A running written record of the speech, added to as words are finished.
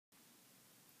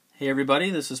Hey everybody,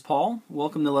 this is Paul.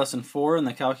 Welcome to Lesson 4 in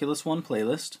the Calculus 1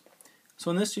 playlist. So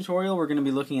in this tutorial we're going to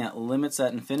be looking at limits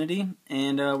at infinity,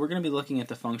 and we're going to be looking at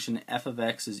the function f of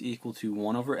x is equal to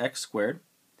 1 over x squared.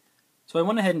 So I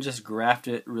went ahead and just graphed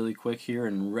it really quick here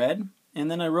in red,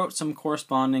 and then I wrote some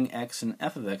corresponding x and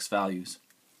f of x values.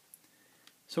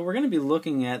 So we're going to be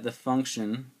looking at the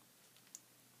function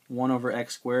 1 over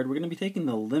x squared. We're going to be taking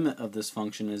the limit of this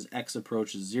function as x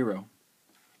approaches 0.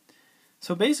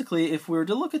 So basically, if we were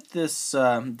to look at this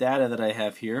data that I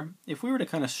have here, if we were to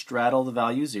kind of straddle the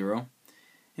value 0,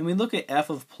 and we look at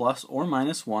f of plus or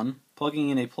minus 1, plugging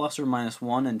in a plus or minus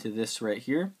 1 into this right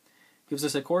here, gives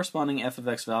us a corresponding f of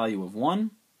x value of 1.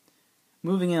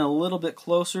 Moving in a little bit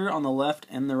closer on the left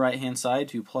and the right hand side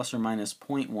to plus or minus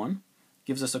 0.1,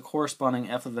 gives us a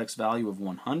corresponding f of x value of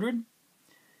 100.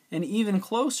 And even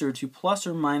closer to plus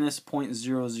or minus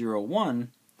 0.001,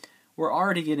 we're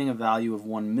already getting a value of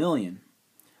 1 million.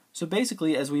 So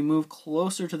basically, as we move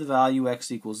closer to the value x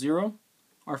equals 0,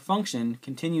 our function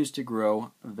continues to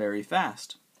grow very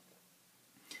fast.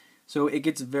 So it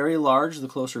gets very large the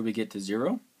closer we get to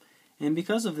 0, and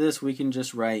because of this we can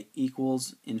just write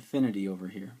equals infinity over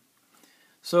here.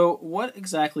 So what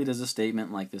exactly does a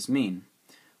statement like this mean?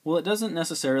 Well, it doesn't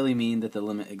necessarily mean that the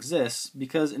limit exists,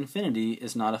 because infinity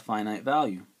is not a finite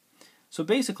value. So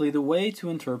basically, the way to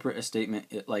interpret a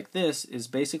statement like this is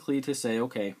basically to say,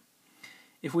 okay,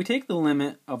 if we take the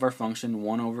limit of our function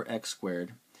 1 over x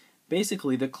squared,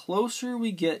 basically the closer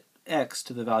we get x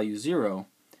to the value 0,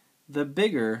 the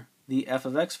bigger the f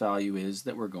of x value is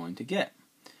that we're going to get.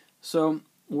 So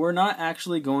we're not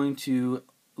actually going to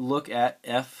look at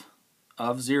f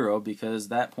of 0 because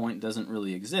that point doesn't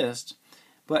really exist,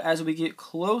 but as we get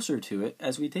closer to it,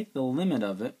 as we take the limit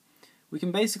of it, we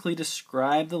can basically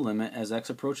describe the limit as x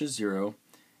approaches 0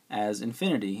 as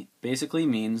infinity. Basically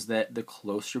means that the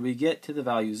closer we get to the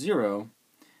value 0,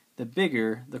 the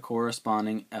bigger the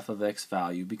corresponding f of x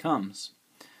value becomes.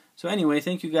 So anyway,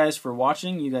 thank you guys for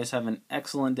watching. You guys have an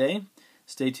excellent day.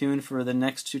 Stay tuned for the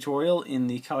next tutorial in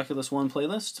the Calculus 1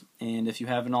 playlist, and if you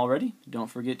haven't already,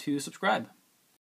 don't forget to subscribe.